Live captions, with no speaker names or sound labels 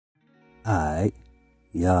Alright,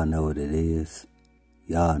 y'all know what it is.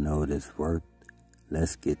 Y'all know what it's worth.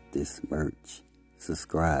 Let's get this merch.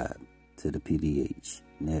 Subscribe to the PDH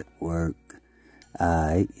Network.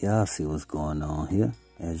 Alright, y'all see what's going on here.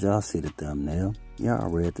 As y'all see the thumbnail, y'all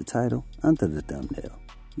read the title under the thumbnail.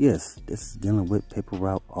 Yes, this is dealing with paper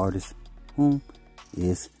route artist whom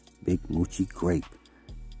is Big Moochie Grape.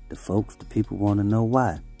 The people want to know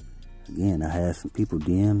why. Again, I had some people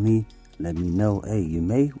DM me, let me know, hey, you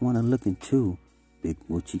may want to look into Big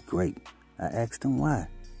Moochie Grape. I asked him why.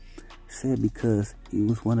 Said because he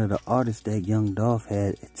was one of the artists that Young Dolph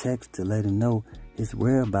had a text to let him know his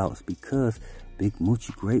whereabouts, because Big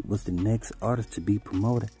Moochie Grape was the next artist to be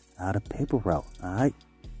promoted out of paper route, alright?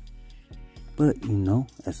 But, you know,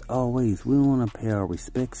 as always, we want to pay our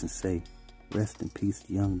respects and say, rest in peace,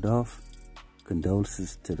 Young Dolph.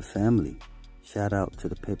 Condolences to the family. Shout out to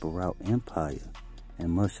the paper route empire. And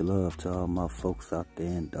much love to all my folks out there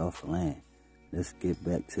in Dolph land. Let's get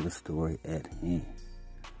back to the story at hand.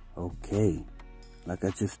 Okay, like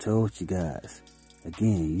I just told you guys.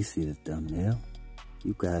 Again, you see the thumbnail.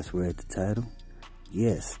 You guys read the title.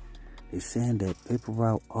 Yes, they saying that paper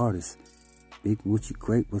route artist Big Moochie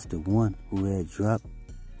Grape was the one who had dropped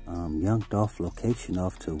Young Dolph location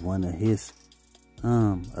off to one of his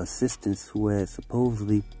assistants who had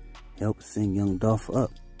supposedly helped send Young Dolph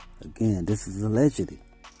up. Again, this is allegedly.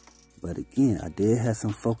 But again, I did have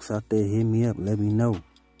some folks out there hit me up, let me know.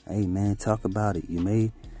 Hey man, talk about it. You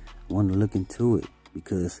may want to look into it,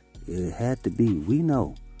 because it had to be, we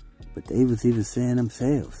know. But they was even saying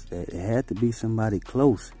themselves that it had to be somebody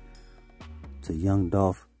close to Young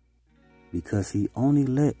Dolph, because he only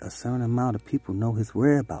let a certain amount of people know his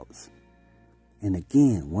whereabouts. And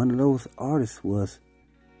again, one of those artists was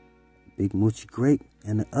Big Moochie Grape,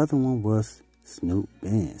 and the other one was Snoop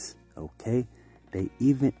Benz, okay? They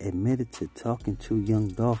even admitted to talking to Young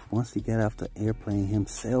Dolph once he got off the airplane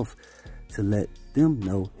himself to let them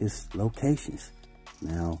know his locations.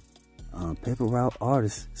 Now, paper route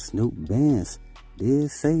artist Snoop Benz did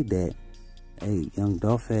say that, hey, Young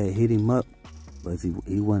Dolph had hit him up, but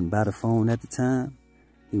he wasn't by the phone at the time.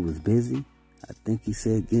 He was busy. I think he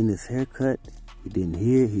said getting his hair cut. He didn't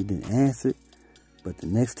hear, he didn't answer. But the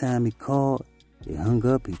next time he called, he hung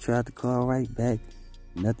up. He tried to call right back.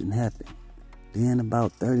 Nothing happened. Then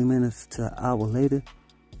about 30 minutes to an hour later,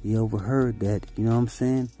 he overheard that, you know what I'm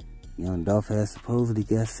saying, Young Dolph had supposedly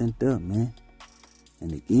got sent up, man.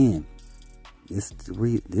 And again, this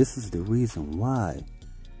is the reason why.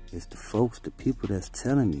 It's the folks, the people that's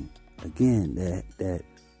telling me, again, that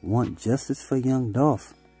want justice for Young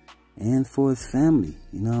Dolph and for his family.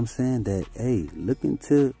 You know what I'm saying? That, hey, look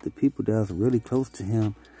into the people that was really close to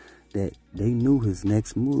him, that they knew his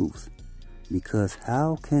next moves. Because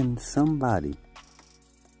how can somebody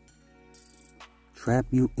trap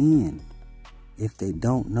you in if they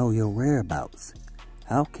don't know your whereabouts?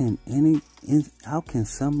 How can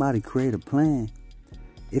somebody create a plan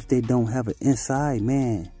if they don't have an inside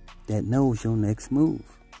man that knows your next move?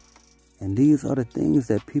 And these are the things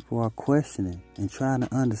that people are questioning and trying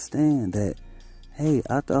to understand, that, hey,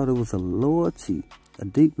 I thought it was a loyalty, a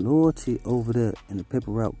deep loyalty over there in the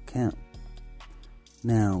paper route camp.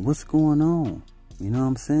 Now, what's going on? You know what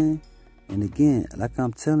I'm saying? And again, like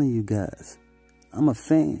I'm telling you guys, I'm a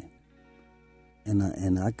fan. And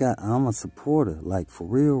I'm a supporter, like for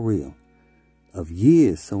real, of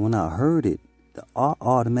years. So when I heard it, I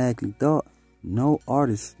automatically thought no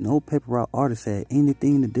artist, no paper route artist had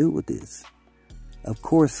anything to do with this. Of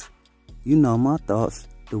course, you know my thoughts,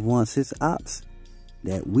 the ones his ops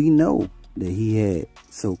that we know that he had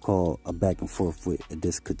so-called a back and forth with, a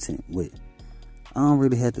discontent with. I don't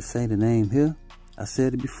really have to say the name here. I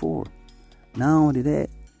said it before. Not only that,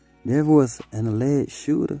 there was an alleged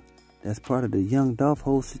shooter that's part of the Young Dolph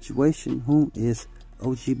whole situation, whom is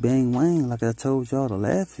OG Bang Wang, like I told y'all the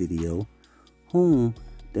last video, whom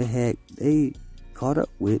they caught up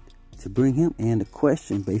with to bring him in the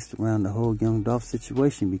question based around the whole Young Dolph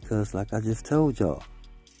situation, because like I just told y'all,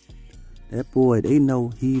 that boy, they know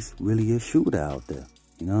he's really a shooter out there.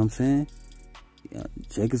 You know what I'm saying? Yeah,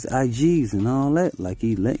 check his IGs and all that, like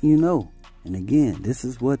he letting you know. And again, this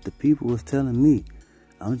is what the people was telling me.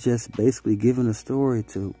 I'm just basically giving a story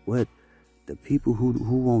to what the people who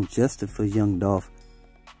want justice for Young Dolph,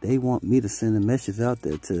 they want me to send a message out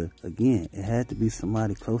there to, again, it had to be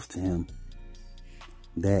somebody close to him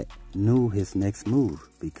that knew his next move,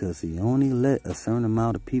 because he only let a certain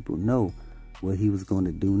amount of people know what he was going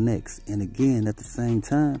to do next. And again, at the same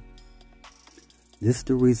time, this is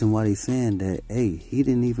the reason why they saying that, hey, he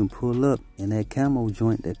didn't even pull up in that camo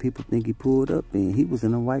joint that people think he pulled up in. He was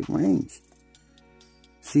in the white range.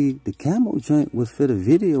 See, the camo joint was for the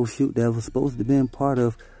video shoot that was supposed to be part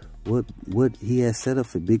of what he had set up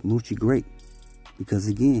for Big Moochie Grape. Because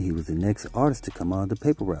again, he was the next artist to come out of the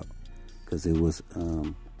paper route. Because it was,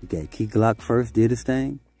 you got Key Glock first did his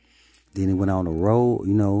thing. Then he went on the road,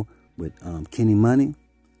 you know, with Kenny Money.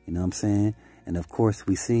 You know what I'm saying? And of course,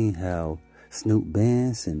 we seen how Snoop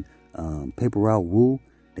Bands and Paper Route Woo,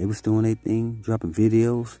 they was doing their thing, dropping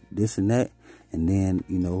videos, this and that. And then,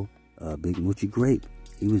 you know, Big Moochie Grape,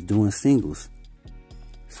 he was doing singles.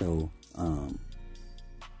 So,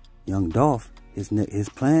 Young Dolph, his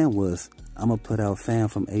plan was, I'm going to put out Fam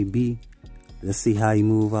from AB. Let's see how he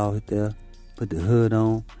move out there. Put the hood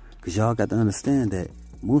on. Because y'all got to understand that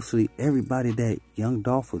mostly everybody that Young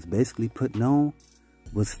Dolph was basically putting on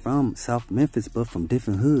was from South Memphis, but from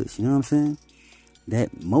different hoods. You know what I'm saying?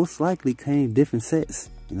 That most likely came different sets.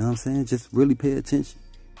 You know what I'm saying? Just really pay attention.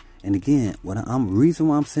 And again, reason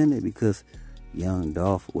why I'm saying that, because Young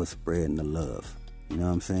Dolph was spreading the love. You know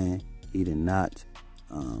what I'm saying? He did not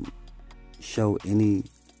show any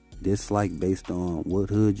dislike based on what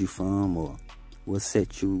hood you from or what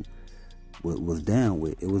set you was down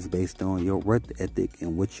with. It was based on your work ethic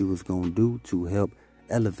and what you was going to do to help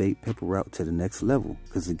elevate Paper Route to the next level.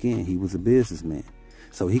 Because again, he was a businessman.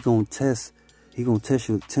 So he gonna test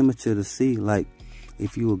your temperature to see, like,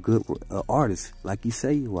 if you a good artist, like you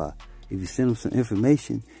say you are. If you send him some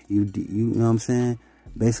information, you know what I'm saying,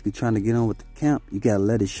 basically trying to get on with the camp, you gotta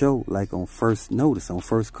let it show, like, on first notice, on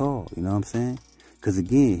first call. You know what I'm saying? Because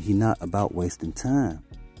again, he not about wasting time.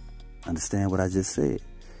 Understand what I just said?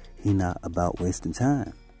 He not about wasting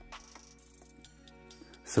time.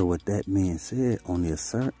 So with that being said, only a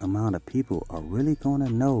certain amount of people are really going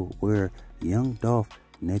to know where Young Dolph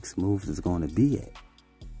next moves is going to be at.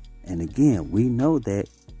 And again, we know that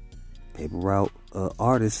Paper Route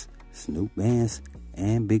artists, Snoop Bands,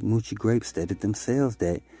 and Big Moochie Grape stated themselves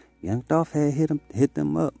that Young Dolph had hit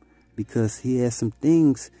them up because he had some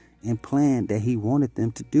things in plan that he wanted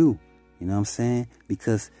them to do. You know what I'm saying?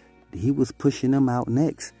 Because he was pushing them out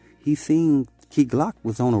next. He seen Key Glock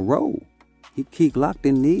was on a roll. Key Glock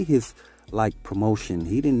didn't need his, like, promotion.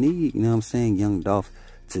 He didn't need, you know what I'm saying, Young Dolph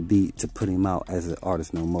to put him out as an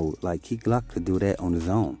artist no more. Like, Key Glock could do that on his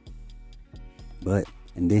own.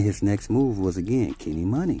 And then his next move was, again, Kenny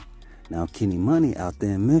Money. Now, Kenny Money out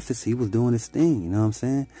there in Memphis, he was doing his thing, you know what I'm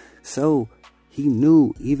saying? So, he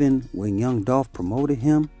knew even when Young Dolph promoted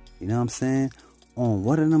him, you know what I'm saying, on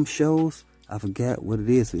one of them shows, I forgot what it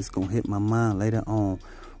is, it's going to hit my mind later on.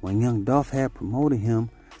 When Young Dolph had promoted him,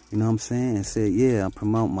 you know what I'm saying, and said, yeah, I'm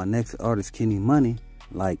promoting my next artist, Kenny Money,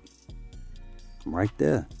 like, right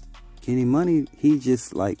there. Kenny Money, he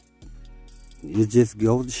just, like, it just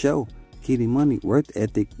goes to show. Kenny Money, work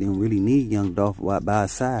ethic, didn't really need Young Dolph by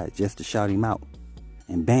his side just to shout him out.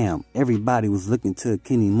 And bam, everybody was looking to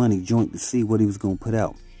Kenny Money joint to see what he was going to put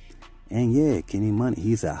out. And yeah, Kenny Money,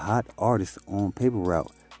 he's a hot artist on Paper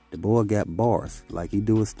Route. The boy got bars, like he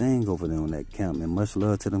do his thing over there on that camp, and much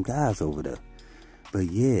love to them guys over there.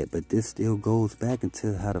 But yeah, but this still goes back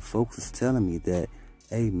into how the folks was telling me that,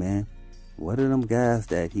 hey man, what are them guys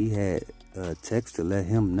that he had text to let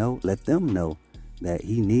them know that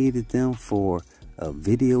he needed them for a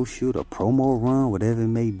video shoot, a promo run, whatever it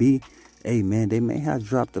may be. Hey man, they may have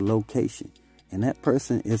dropped the location, and that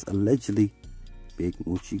person is allegedly Big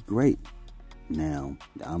Moochie Grape. Now,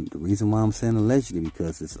 the reason why I'm saying allegedly,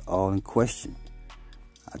 because it's all in question.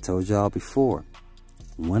 I told y'all before,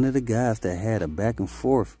 one of the guys that had a back and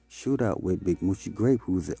forth shootout with Big Moochie Grape,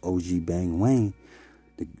 who's the OG Bang Wayne,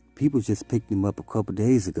 the people just picked him up a couple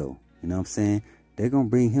days ago. You know what I'm saying? They're going to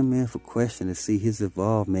bring him in for question to see his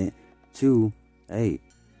involvement to, hey,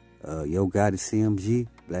 Yo Gotti CMG,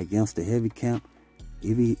 Black Youngster Heavy Camp,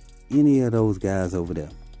 any of those guys over there.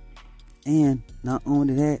 And not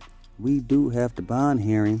only that, we do have the bond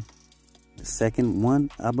hearing, the second one,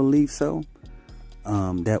 I believe so,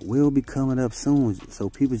 that will be coming up soon. So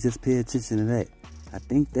people just pay attention to that. I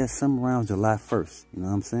think that's somewhere around July 1st. You know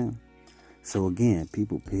what I'm saying? So again,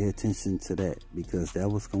 people pay attention to that, because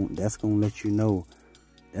that's gonna let you know,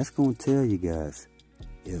 that's gonna tell you guys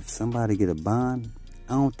if somebody get a bond.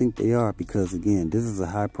 I don't think they are, because again, this is a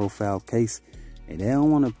high profile case, and they don't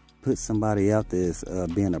want to put somebody out there as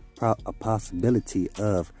being a possibility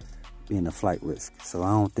of being a flight risk. So I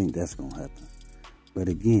don't think that's gonna happen. But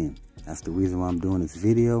again, that's the reason why I'm doing this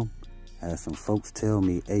video. I had some folks tell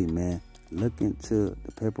me, hey man, look into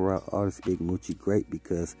the Paper Route artist Big Moochie Grape,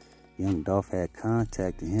 because Young Dolph had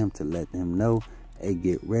contacted him to let him know, hey,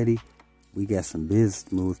 get ready. We got some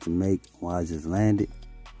business moves to make while I just landed.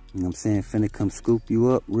 You know what I'm saying? Finna come scoop you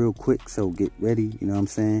up real quick, so get ready. You know what I'm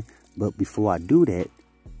saying? But before I do that,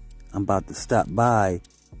 I'm about to stop by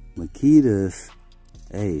Makedas,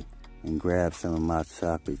 hey, and grab some of my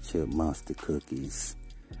chocolate chip monster cookies.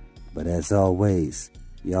 But as always,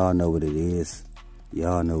 y'all know what it is.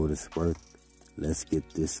 Y'all know what it's worth. Let's get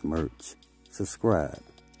this merch. Subscribe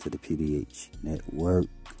to the PDH Network.